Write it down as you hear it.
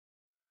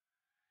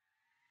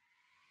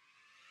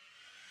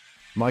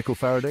Michael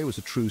Faraday was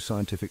a true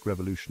scientific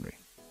revolutionary.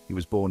 He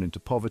was born into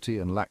poverty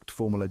and lacked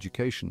formal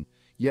education,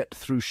 yet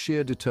through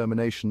sheer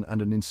determination and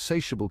an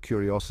insatiable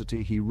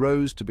curiosity, he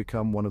rose to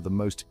become one of the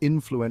most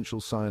influential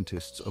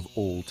scientists of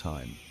all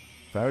time.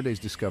 Faraday's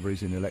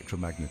discoveries in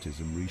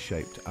electromagnetism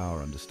reshaped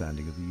our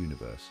understanding of the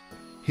universe.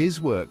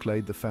 His work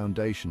laid the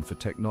foundation for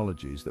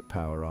technologies that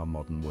power our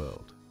modern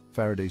world.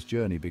 Faraday's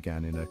journey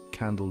began in a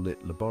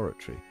candle-lit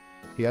laboratory.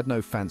 He had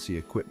no fancy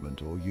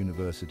equipment or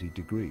university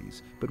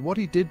degrees, but what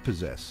he did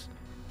possess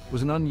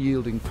was an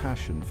unyielding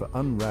passion for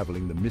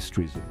unraveling the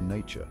mysteries of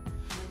nature.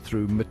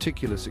 Through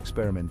meticulous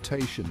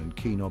experimentation and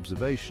keen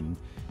observation,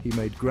 he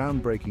made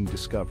groundbreaking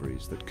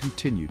discoveries that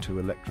continue to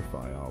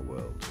electrify our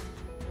world.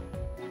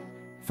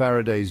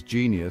 Faraday's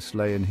genius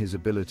lay in his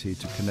ability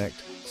to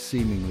connect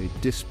seemingly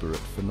disparate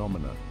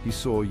phenomena. He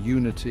saw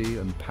unity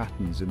and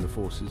patterns in the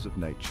forces of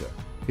nature.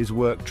 His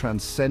work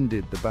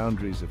transcended the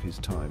boundaries of his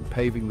time,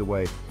 paving the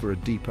way for a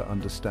deeper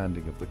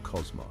understanding of the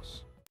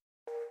cosmos.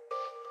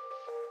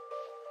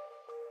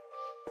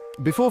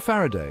 Before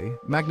Faraday,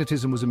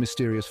 magnetism was a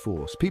mysterious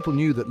force. People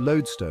knew that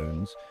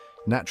lodestones,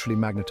 naturally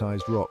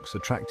magnetized rocks,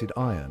 attracted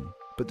iron,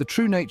 but the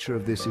true nature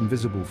of this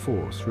invisible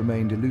force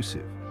remained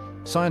elusive.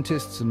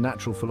 Scientists and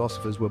natural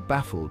philosophers were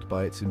baffled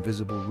by its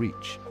invisible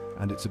reach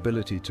and its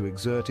ability to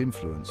exert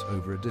influence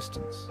over a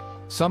distance.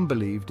 Some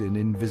believed in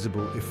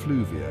invisible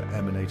effluvia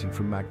emanating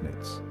from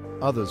magnets.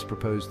 Others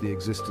proposed the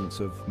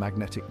existence of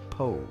magnetic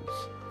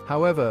poles.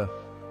 However,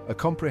 a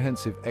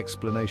comprehensive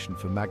explanation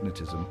for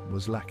magnetism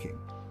was lacking.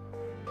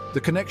 The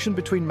connection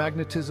between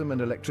magnetism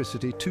and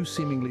electricity, two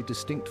seemingly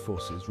distinct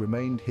forces,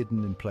 remained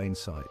hidden in plain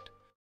sight.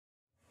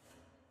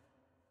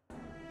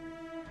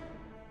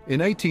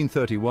 In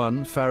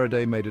 1831,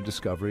 Faraday made a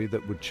discovery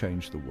that would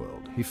change the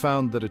world. He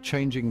found that a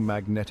changing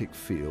magnetic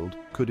field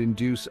could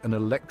induce an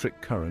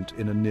electric current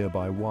in a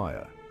nearby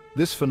wire.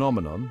 This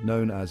phenomenon,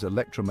 known as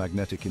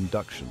electromagnetic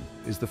induction,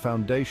 is the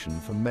foundation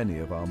for many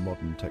of our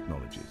modern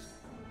technologies.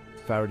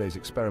 Faraday's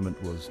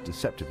experiment was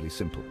deceptively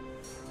simple.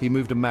 He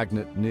moved a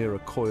magnet near a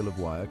coil of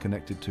wire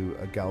connected to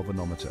a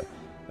galvanometer,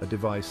 a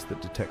device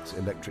that detects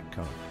electric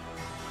current.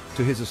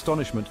 To his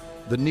astonishment,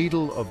 the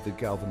needle of the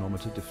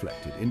galvanometer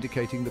deflected,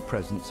 indicating the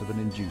presence of an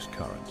induced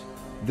current.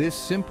 This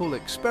simple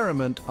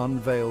experiment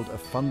unveiled a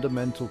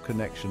fundamental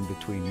connection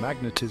between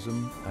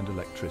magnetism and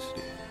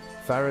electricity.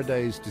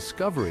 Faraday's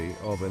discovery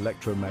of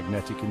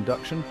electromagnetic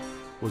induction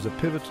was a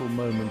pivotal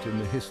moment in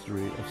the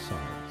history of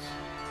science.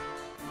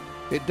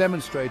 It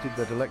demonstrated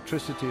that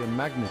electricity and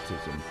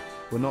magnetism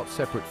were not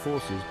separate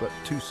forces, but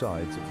two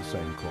sides of the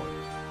same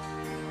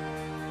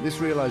coin. This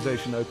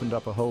realization opened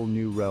up a whole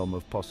new realm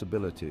of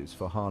possibilities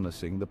for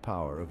harnessing the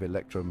power of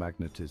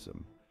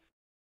electromagnetism.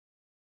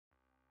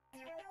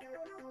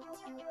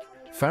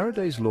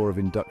 Faraday's law of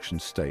induction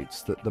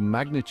states that the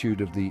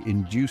magnitude of the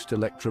induced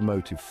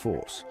electromotive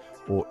force,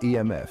 or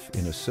EMF,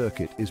 in a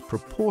circuit is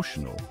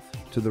proportional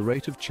to the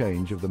rate of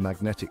change of the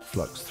magnetic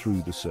flux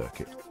through the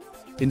circuit.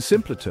 In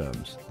simpler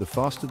terms, the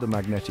faster the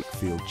magnetic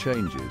field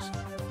changes,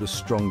 the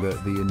stronger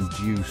the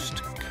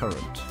induced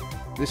current.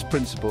 This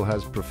principle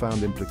has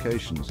profound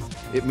implications.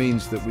 It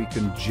means that we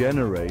can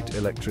generate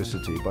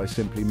electricity by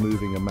simply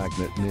moving a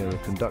magnet near a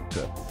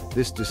conductor.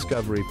 This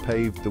discovery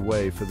paved the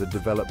way for the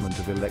development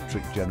of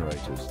electric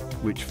generators,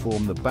 which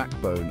form the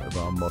backbone of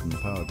our modern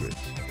power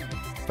grids.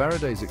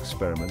 Faraday's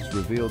experiments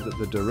revealed that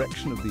the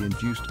direction of the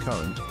induced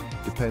current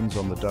depends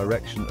on the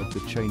direction of the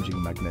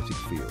changing magnetic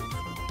field.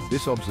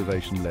 This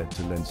observation led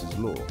to Lenz's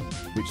law,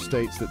 which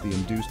states that the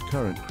induced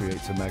current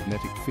creates a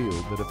magnetic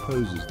field that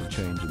opposes the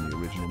change in the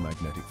original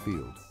magnetic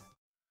field.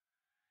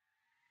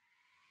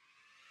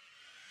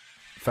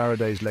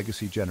 Faraday's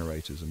legacy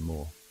generators and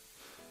more.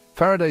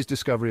 Faraday's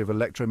discovery of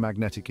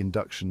electromagnetic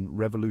induction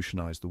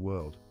revolutionized the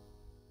world.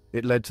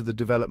 It led to the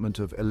development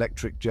of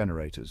electric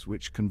generators,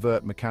 which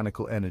convert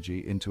mechanical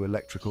energy into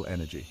electrical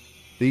energy.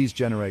 These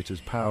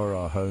generators power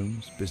our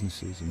homes,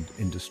 businesses, and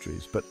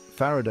industries, but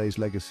Faraday's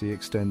legacy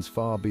extends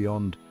far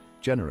beyond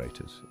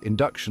generators.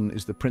 Induction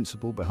is the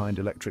principle behind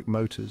electric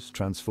motors,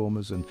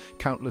 transformers, and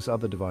countless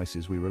other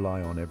devices we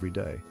rely on every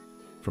day.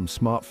 From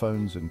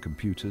smartphones and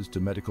computers to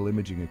medical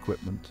imaging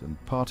equipment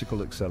and particle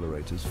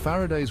accelerators,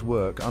 Faraday's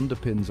work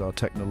underpins our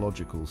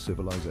technological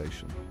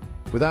civilization.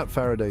 Without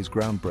Faraday's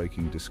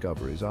groundbreaking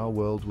discoveries, our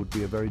world would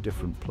be a very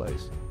different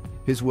place.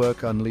 His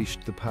work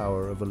unleashed the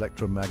power of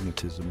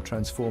electromagnetism,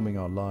 transforming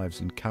our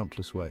lives in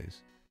countless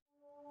ways.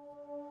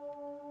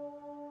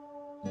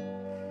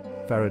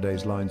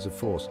 Faraday's lines of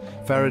force.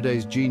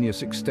 Faraday's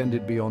genius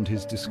extended beyond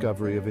his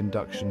discovery of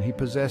induction. He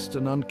possessed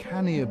an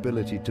uncanny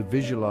ability to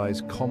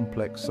visualize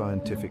complex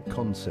scientific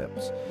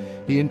concepts.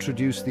 He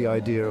introduced the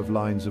idea of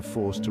lines of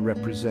force to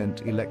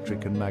represent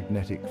electric and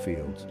magnetic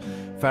fields.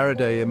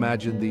 Faraday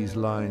imagined these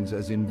lines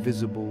as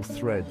invisible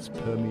threads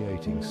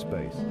permeating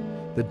space.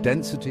 The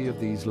density of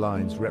these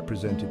lines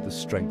represented the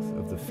strength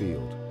of the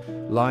field.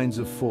 Lines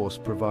of force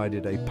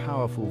provided a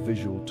powerful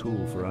visual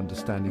tool for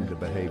understanding the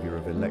behavior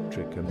of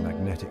electric and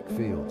magnetic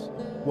fields.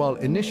 While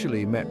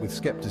initially met with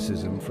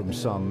skepticism from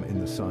some in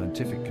the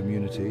scientific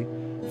community,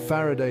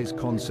 Faraday's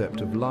concept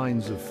of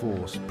lines of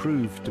force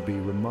proved to be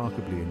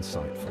remarkably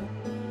insightful.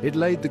 It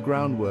laid the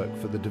groundwork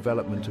for the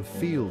development of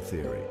field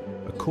theory,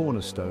 a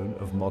cornerstone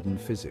of modern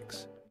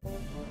physics.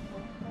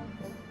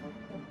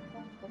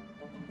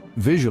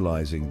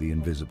 Visualizing the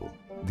invisible,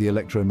 the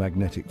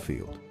electromagnetic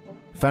field.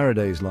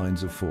 Faraday's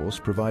lines of force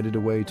provided a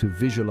way to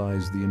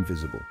visualize the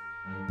invisible,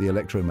 the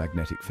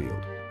electromagnetic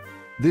field.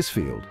 This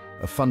field,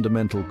 a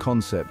fundamental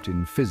concept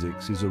in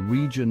physics, is a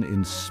region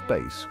in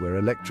space where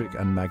electric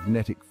and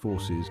magnetic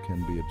forces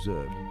can be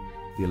observed.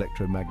 The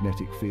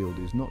electromagnetic field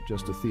is not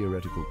just a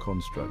theoretical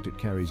construct, it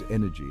carries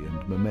energy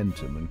and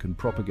momentum and can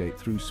propagate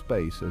through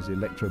space as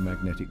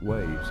electromagnetic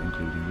waves,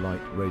 including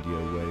light, radio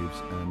waves,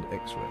 and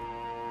X-ray.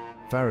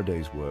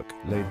 Faraday's work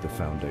laid the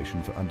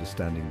foundation for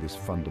understanding this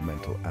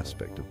fundamental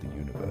aspect of the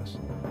universe.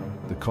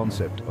 The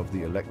concept of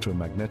the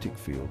electromagnetic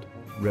field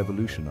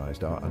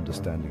revolutionized our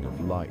understanding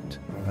of light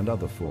and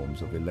other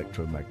forms of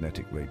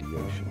electromagnetic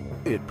radiation.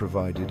 It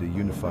provided a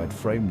unified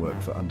framework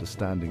for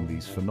understanding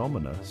these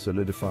phenomena,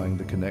 solidifying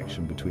the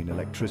connection between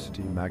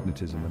electricity,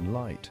 magnetism, and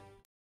light.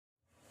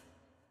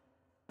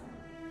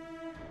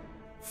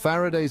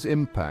 Faraday's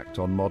impact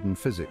on modern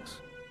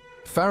physics.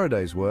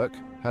 Faraday's work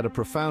had a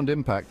profound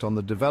impact on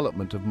the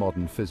development of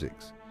modern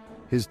physics.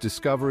 His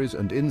discoveries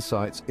and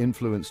insights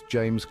influenced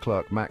James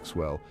Clerk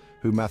Maxwell,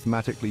 who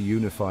mathematically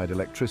unified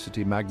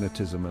electricity,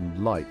 magnetism,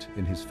 and light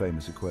in his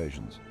famous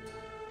equations.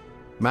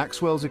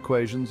 Maxwell's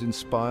equations,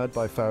 inspired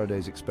by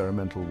Faraday's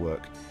experimental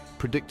work,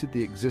 predicted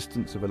the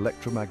existence of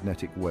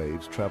electromagnetic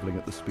waves traveling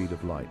at the speed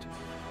of light.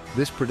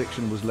 This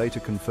prediction was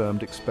later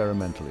confirmed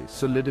experimentally,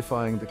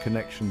 solidifying the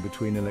connection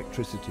between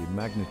electricity,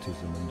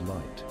 magnetism, and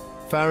light.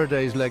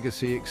 Faraday's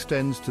legacy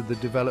extends to the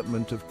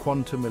development of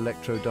quantum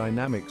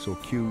electrodynamics, or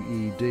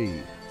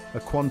QED, a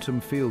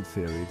quantum field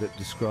theory that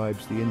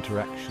describes the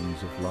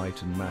interactions of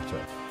light and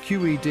matter.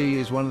 QED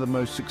is one of the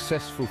most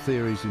successful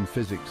theories in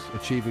physics,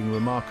 achieving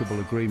remarkable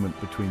agreement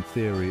between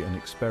theory and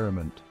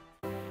experiment.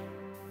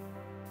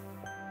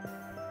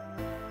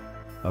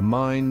 A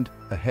mind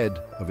ahead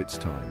of its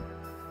time.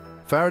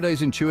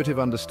 Faraday's intuitive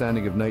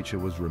understanding of nature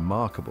was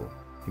remarkable.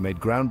 He made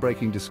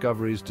groundbreaking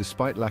discoveries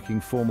despite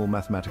lacking formal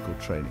mathematical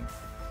training.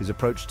 His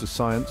approach to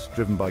science,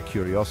 driven by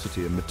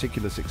curiosity and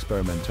meticulous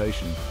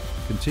experimentation,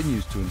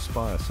 continues to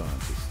inspire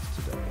scientists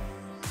today.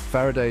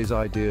 Faraday's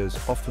ideas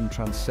often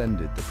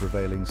transcended the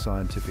prevailing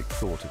scientific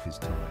thought of his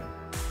time.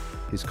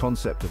 His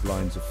concept of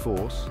lines of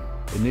force,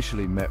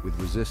 initially met with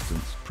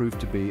resistance,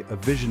 proved to be a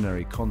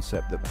visionary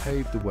concept that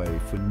paved the way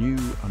for new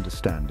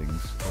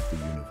understandings of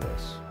the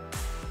universe.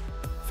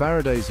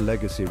 Faraday's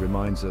legacy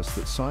reminds us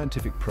that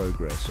scientific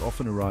progress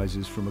often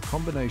arises from a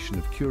combination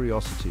of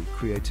curiosity,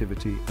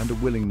 creativity, and a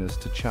willingness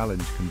to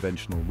challenge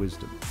conventional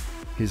wisdom.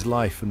 His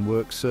life and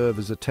work serve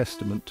as a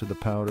testament to the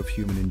power of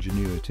human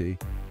ingenuity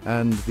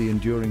and the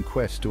enduring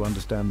quest to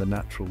understand the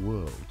natural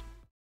world.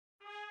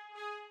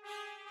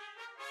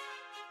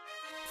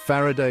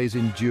 Faraday's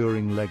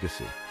enduring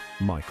legacy.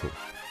 Michael.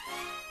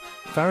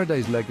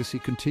 Faraday's legacy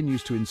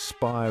continues to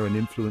inspire and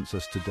influence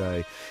us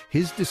today.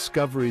 His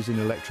discoveries in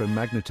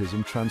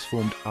electromagnetism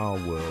transformed our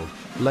world,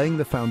 laying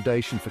the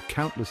foundation for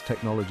countless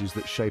technologies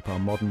that shape our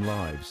modern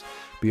lives.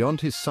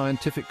 Beyond his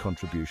scientific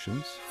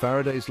contributions,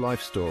 Faraday's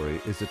life story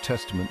is a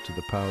testament to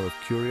the power of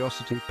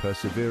curiosity,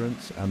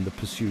 perseverance, and the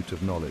pursuit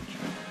of knowledge.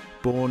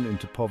 Born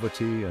into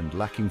poverty and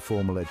lacking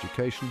formal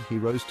education, he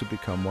rose to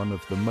become one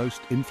of the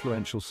most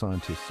influential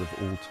scientists of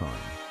all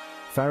time.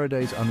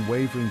 Faraday's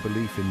unwavering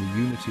belief in the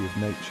unity of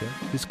nature,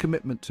 his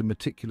commitment to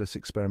meticulous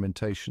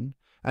experimentation,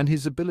 and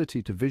his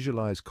ability to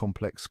visualize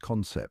complex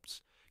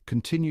concepts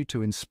continue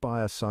to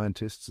inspire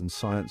scientists and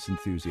science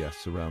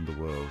enthusiasts around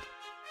the world.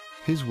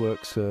 His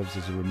work serves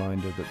as a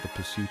reminder that the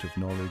pursuit of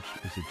knowledge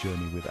is a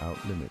journey without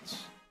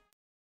limits.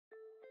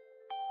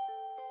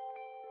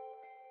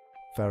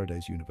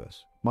 Faraday's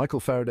universe. Michael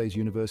Faraday's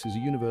universe is a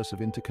universe of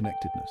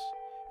interconnectedness.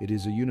 It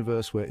is a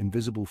universe where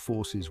invisible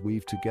forces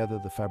weave together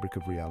the fabric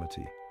of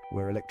reality,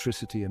 where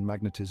electricity and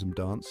magnetism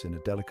dance in a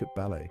delicate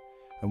ballet,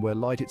 and where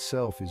light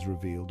itself is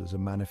revealed as a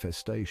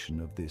manifestation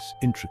of this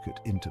intricate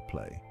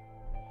interplay.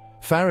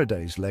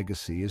 Faraday's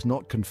legacy is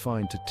not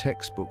confined to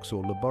textbooks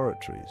or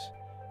laboratories.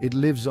 It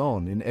lives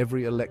on in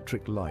every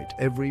electric light,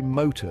 every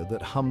motor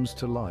that hums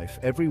to life,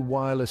 every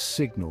wireless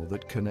signal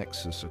that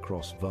connects us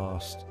across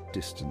vast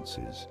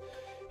distances.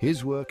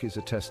 His work is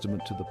a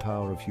testament to the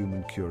power of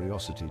human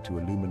curiosity to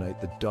illuminate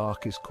the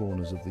darkest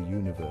corners of the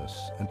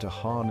universe and to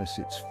harness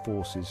its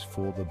forces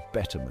for the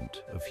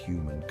betterment of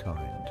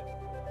humankind.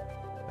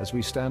 As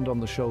we stand on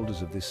the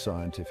shoulders of this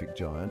scientific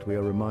giant, we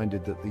are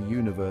reminded that the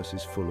universe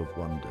is full of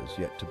wonders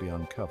yet to be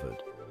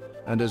uncovered.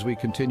 And as we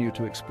continue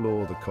to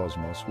explore the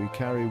cosmos, we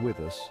carry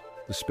with us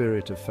the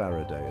spirit of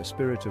Faraday, a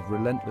spirit of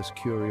relentless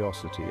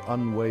curiosity,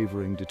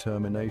 unwavering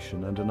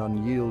determination, and an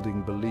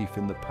unyielding belief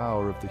in the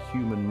power of the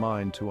human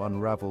mind to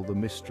unravel the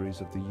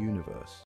mysteries of the universe.